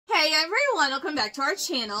everyone, welcome back to our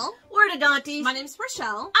channel. We're the Dawnties. My name's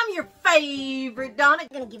Rochelle. I'm your favorite Donna.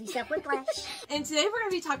 Gonna give yourself whiplash. And today we're going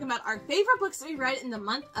to be talking about our favorite books that we read in the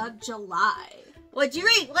month of July. What'd you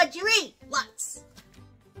read? What'd you read? Lots.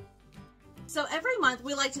 So every month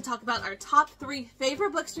we like to talk about our top 3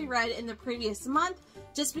 favorite books we read in the previous month.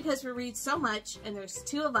 Just because we read so much and there's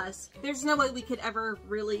 2 of us, there's no way we could ever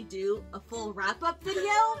really do a full wrap-up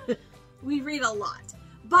video. We read a lot.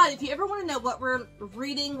 But if you ever want to know what we're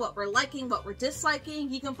reading, what we're liking, what we're disliking,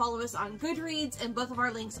 you can follow us on Goodreads, and both of our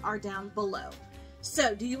links are down below.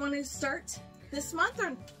 So, do you want to start this month?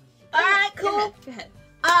 Or Alright, cool. Go ahead.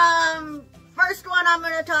 First one I'm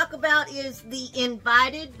going to talk about is The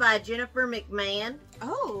Invited by Jennifer McMahon.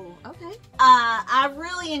 Oh, okay. I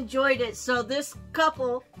really enjoyed it. So this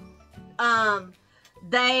couple,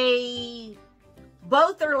 they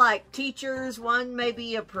both are like teachers. One may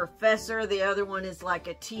be a professor, the other one is like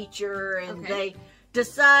a teacher, and they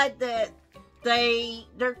decide that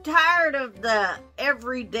they're tired of the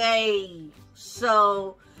everyday,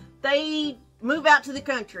 so they move out to the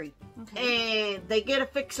country and they get a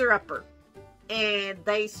fixer-upper, and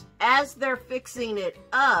as they're fixing it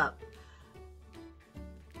up,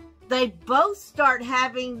 they both start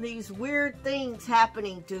having these weird things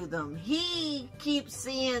happening to them. He keeps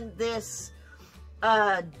seeing this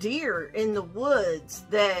deer in the woods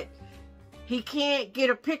that he can't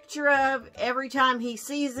get a picture of. Every time he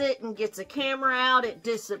sees it and gets a camera out, it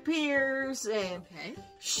disappears, and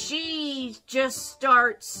she just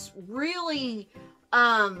starts really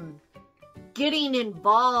getting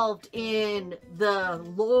involved in the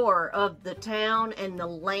lore of the town and the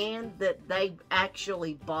land that they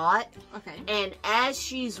actually bought. And as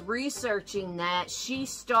she's researching that, she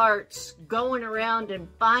starts going around and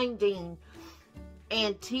finding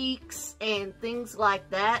antiques and things like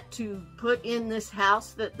that to put in this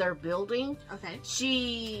house that they're building.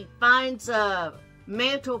 She finds a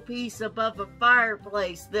mantelpiece above a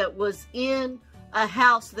fireplace that was in a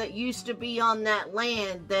house that used to be on that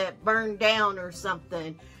land that burned down or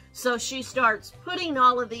something. So she starts putting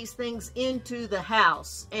all of these things into the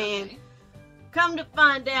house, and come to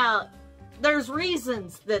find out, there's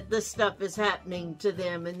reasons that this stuff is happening to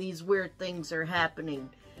them and these weird things are happening.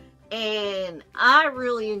 And I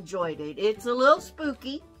really enjoyed it. It's a little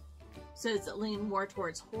spooky. So does it lean more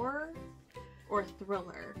towards horror or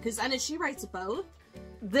thriller? Because I know she writes both.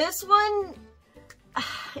 This one,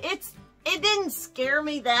 it didn't scare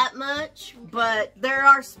me that much, but there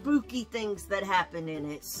are spooky things that happen in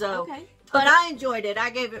it. So, but I enjoyed it. I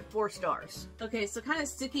gave it 4 stars. Okay, so kind of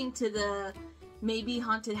sticking to the maybe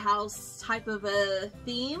haunted house type of a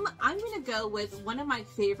theme, I'm going to go with one of my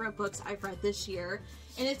favorite books I've read this year.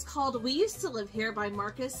 And it's called We Used to Live Here by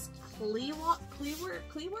Marcus Cleaward?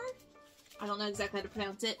 I don't know exactly how to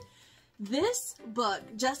pronounce it. This book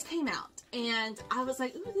just came out, and I was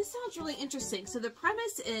like, ooh, this sounds really interesting. So the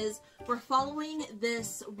premise is we're following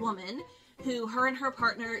this woman who, her and her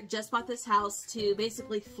partner just bought this house to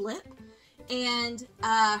basically flip. And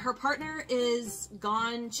her partner is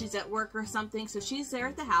gone. She's at work or something, so she's there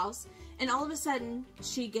at the house. And all of a sudden,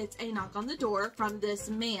 she gets a knock on the door from this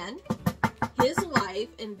man, his wife,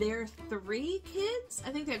 and their 3 kids.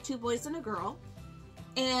 I think they have 2 boys and a girl.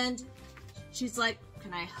 And she's like,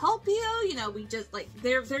 can I help you? You know, we just, like,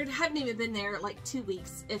 they haven't even been there, like, 2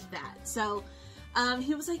 weeks, if that. So,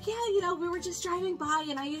 he was like, yeah, you know, we were just driving by,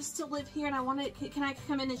 and I used to live here, and I wanted, can I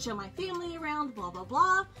come in and show my family around, blah, blah,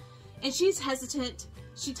 blah. And she's hesitant.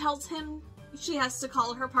 She tells him she has to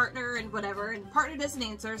call her partner and whatever, and partner doesn't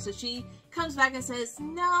answer, so she comes back and says,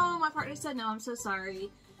 no, my partner said no, I'm so sorry.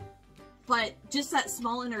 But just that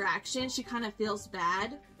small interaction, she kind of feels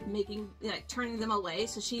bad turning them away.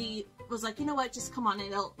 So she was like, you know what, just come on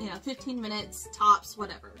in, 15 minutes, tops,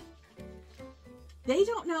 whatever. They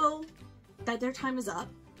don't know that their time is up.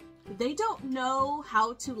 They don't know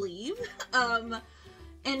how to leave.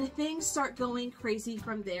 And things start going crazy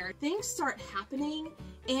from there. Things start happening,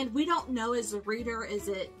 and we don't know as a reader, is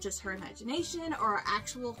it just her imagination or are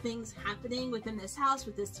actual things happening within this house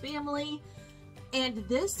with this family? And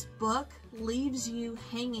this book leaves you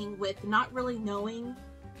hanging with not really knowing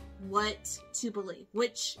what to believe,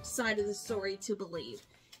 which side of the story to believe.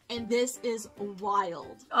 And this is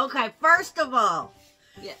wild. Okay, first of all,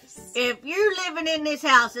 yes, if you're living in this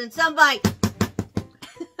house and somebody,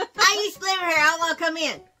 I used to live here, I want to come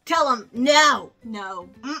in, tell them no. No.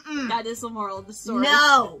 That is the moral of the story.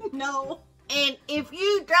 No. No. And if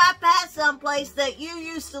you drive past someplace that you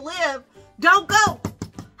used to live, don't go.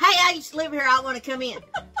 Hey, I used to live here, I want to come in.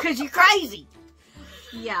 Because you're crazy.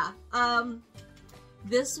 Yeah.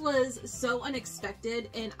 This was so unexpected,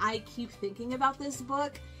 and I keep thinking about this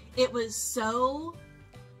book. It was so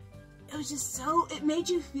was just so, it made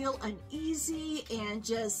you feel uneasy and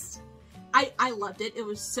just, I loved it. It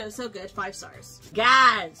was so, so good. 5 stars.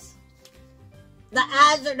 Guys, the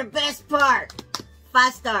eyes are the best part.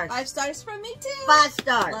 5 stars. 5 stars from me too. 5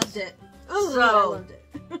 stars. Loved it. Ooh, So, I loved it.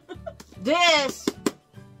 this,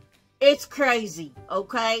 it's crazy,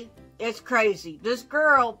 okay? It's crazy. This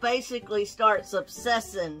girl basically starts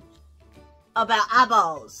obsessing about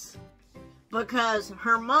eyeballs because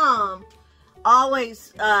her mom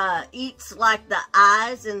always eats like the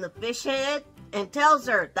eyes in the fish head and tells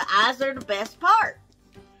her the eyes are the best part.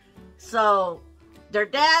 So their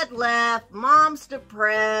dad left, mom's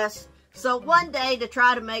depressed. So one day, to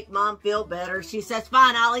try to make mom feel better, she says,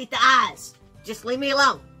 fine, I'll eat the eyes. Just leave me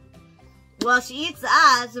alone. Well, she eats the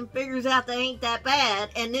eyes and figures out they ain't that bad,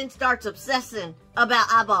 and then starts obsessing about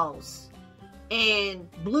eyeballs. And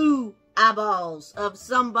blue eyeballs of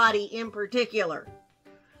somebody in particular.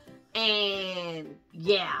 And,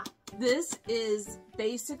 yeah. This is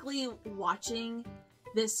basically watching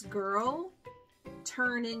this girl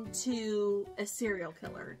turn into a serial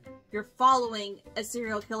killer. You're following a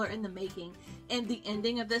serial killer in the making. And the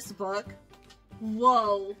ending of this book,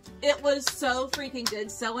 whoa, it was so freaking good,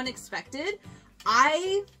 so unexpected.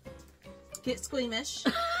 I get squeamish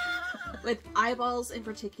with eyeballs in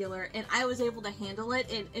particular, and I was able to handle it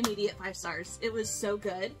in immediate 5 stars. It was so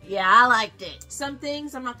good. Yeah, I liked it. Some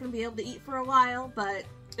things I'm not going to be able to eat for a while, but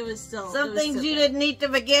it was still some things you didn't eat to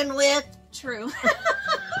begin with. True.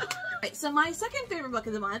 Right, so my second favorite book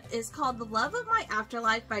of the month is called The Love of My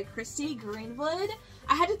Afterlife by Christy Greenwood.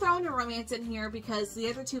 I had to throw in a romance in here because the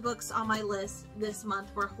other 2 books on my list this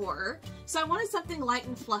month were horror. So I wanted something light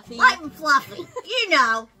and fluffy. Light and fluffy. You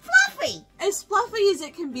know, fluffy. As fluffy as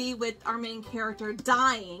it can be with our main character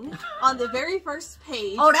dying on the very first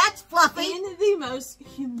page. Oh, that's fluffy. In the most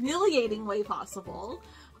humiliating way possible.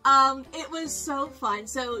 It was so fun.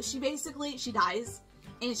 So she dies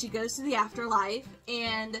and she goes to the afterlife,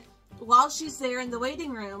 and while she's there in the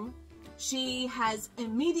waiting room, she has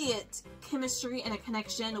immediate chemistry and a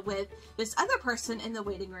connection with this other person in the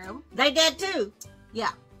waiting room. They did too. Yeah.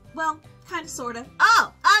 Well, kind of, sort of.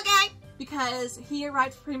 Oh, okay. Because he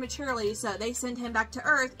arrived prematurely, so they send him back to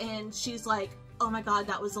Earth, and she's like, oh my god,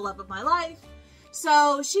 that was the love of my life.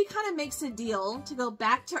 So she kind of makes a deal to go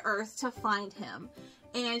back to Earth to find him.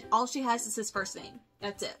 And all she has is his first name.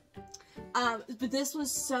 That's it. But this was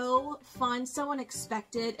so fun, so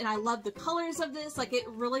unexpected, and I love the colors of this. Like, it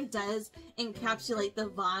really does encapsulate the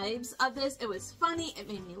vibes of this. It was funny, it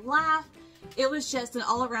made me laugh. It was just an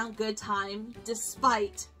all-around good time,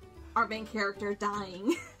 despite our main character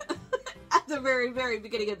dying at the very, very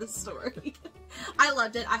beginning of the story. I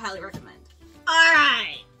loved it. I highly recommend.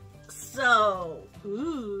 Alright, so,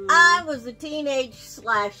 Ooh. I was a teenage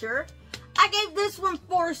slasher. I gave this one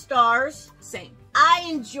 4 stars. Same. I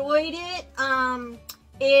enjoyed it.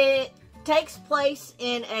 It takes place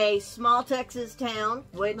in a small Texas town,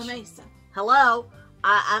 which, La Mesa. hello,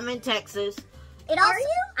 I'm in Texas. Are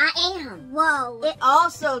you? I am. Whoa. It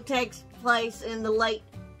also takes place in the late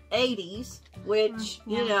 80s, which,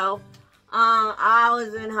 yeah. you know, I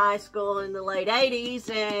was in high school in the late 80s,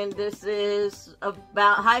 and this is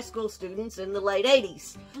about high school students in the late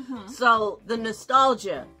 80s. So, the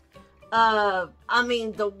nostalgia. I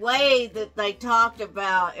mean, the way that they talked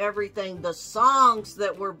about everything, the songs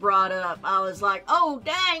that were brought up, I was like, oh,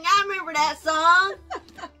 dang, I remember that song.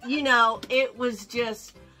 You know, it was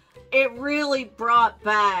just, it really brought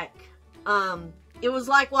back, it was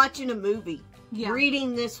like watching a movie. Yeah.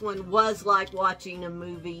 Reading this one was like watching a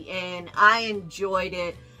movie, and I enjoyed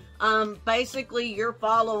it. Basically, you're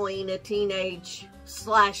following a teenage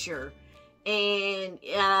slasher, and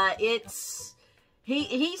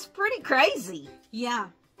he's pretty crazy. Yeah,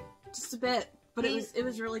 just a bit, but it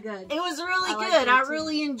was really good. It was really good. I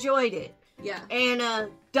really enjoyed it. Yeah. And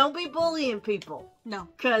don't be bullying people. No.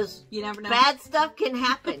 Because you never know. Bad stuff can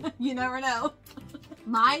happen. You never know.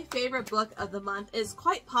 My favorite book of the month is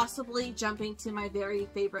quite possibly jumping to my very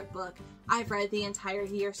favorite book I've read the entire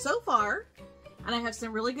year so far. And I have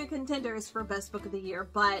some really good contenders for best book of the year,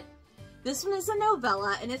 but this one is a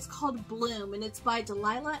novella, and it's called Bloom, and it's by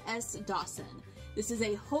Delilah S. Dawson. This is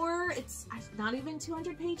a horror. It's not even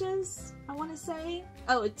 200 pages, I want to say.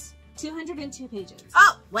 Oh, it's 202 pages.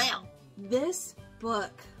 Oh, well. This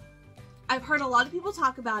book, I've heard a lot of people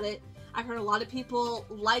talk about it. I've heard a lot of people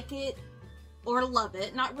like it or love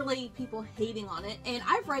it. Not really people hating on it. And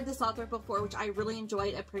I've read this author before, which I really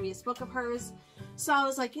enjoyed a previous book of hers. So I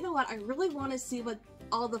was like, you know what? I really want to see what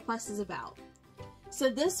all the fuss is about.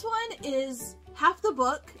 So this one is half the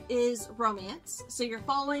book is romance. So you're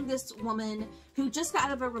following this woman who just got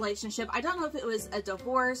out of a relationship. I don't know if it was a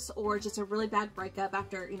divorce or just a really bad breakup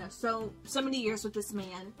after, you know, so many years with this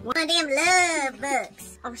man. One of them love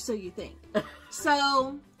books. Or so you think.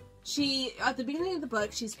 So she, at the beginning of the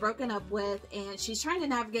book, she's broken up with, and she's trying to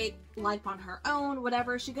navigate life on her own,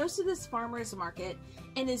 whatever. She goes to this farmer's market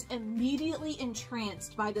and is immediately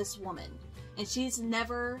entranced by this woman. And she's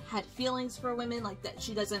never had feelings for women like that.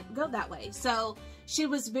 She doesn't go that way. So she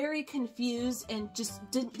was very confused and just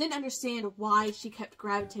didn't understand why she kept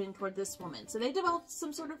gravitating toward this woman. So they developed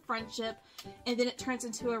some sort of friendship, and then it turns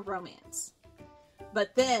into a romance.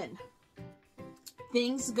 But then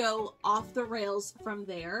things go off the rails from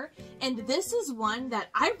there. And this is one that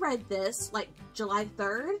I read this like July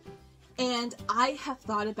 3rd, and I have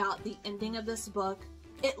thought about the ending of this book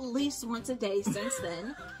at least once a day since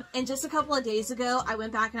then. And just a couple of days ago, I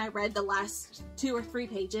went back and I read the last 2 or 3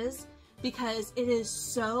 pages because it is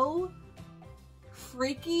so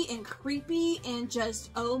freaky and creepy and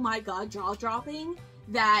just, oh my god, jaw-dropping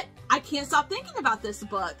that I can't stop thinking about this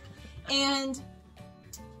book. And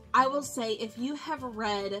I will say, if you have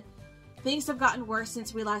read Things Have Gotten Worse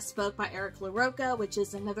Since We Last Spoke by Eric LaRocca, which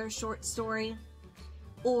is another short story,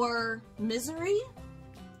 or Misery,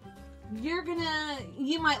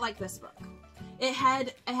 you might like this book. It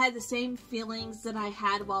had the same feelings that I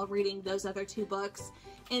had while reading those other 2 books,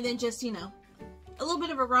 and then just, you know, a little bit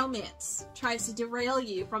of a romance tries to derail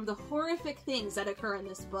you from the horrific things that occur in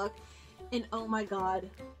this book. And oh my god,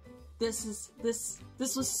 this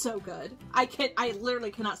was so good. I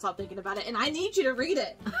literally cannot stop thinking about it, and I need you to read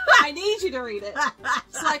it. I need you to read it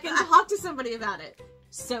so I can talk to somebody about it.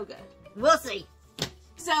 So good. We'll see.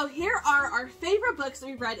 So here are our favorite books that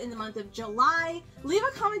we've read in the month of July. Leave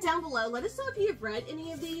a comment down below. Let us know if you've read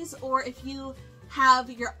any of these, or if you have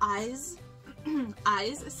your eyes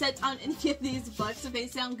set on any of these books, if they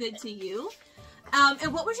sound good to you.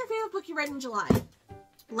 And what was your favorite book you read in July?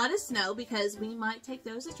 Let us know, because we might take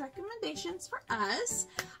those as recommendations for us.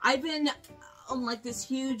 I've been on like this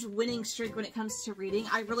huge winning streak when it comes to reading.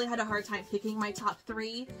 I really had a hard time picking my top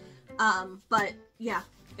 3. But yeah,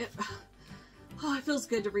 it feels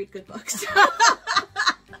good to read good books.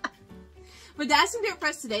 But that's going to do it for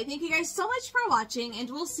us today. Thank you guys so much for watching, and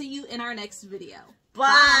we'll see you in our next video.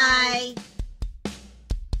 Bye. Bye.